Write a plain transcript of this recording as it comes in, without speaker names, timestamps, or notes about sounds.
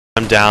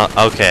I'm down.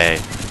 Okay,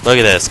 look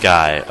at this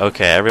guy.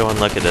 Okay, everyone,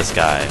 look at this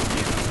guy.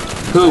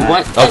 Who?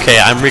 What? Okay,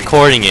 I'm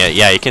recording it.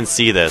 Yeah, you can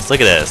see this.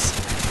 Look at this.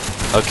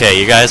 Okay,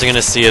 you guys are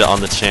gonna see it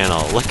on the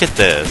channel. Look at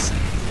this.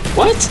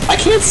 What? I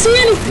can't see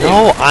anything.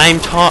 No,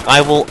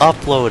 I will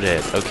upload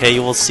it. Okay,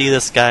 you will see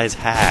this guy's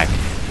hack.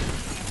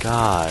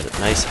 God,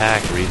 nice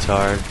hack,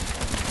 retard.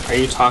 Are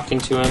you talking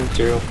to him,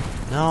 Drew?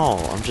 No,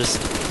 I'm just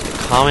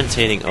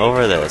commentating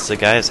over this. The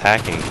guy is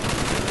hacking.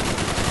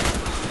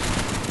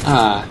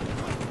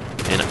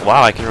 And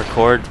wow, I can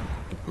record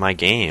my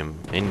game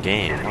in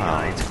game.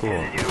 Wow, that's cool.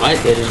 What?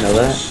 I didn't know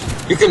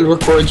that. You can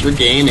record your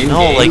game in game?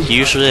 No, like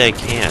usually I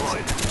can't.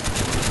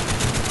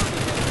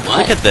 What?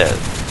 Look at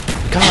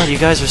this. God, you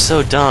guys are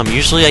so dumb.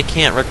 Usually I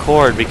can't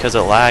record because it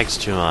lags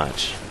too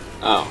much.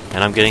 Oh.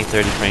 And I'm getting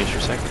 30 frames per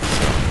second.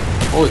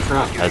 So Holy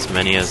crap. as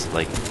many as,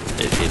 like,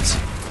 it's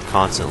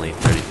constantly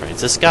 30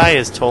 frames. This guy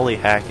is totally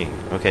hacking.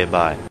 Okay,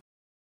 bye.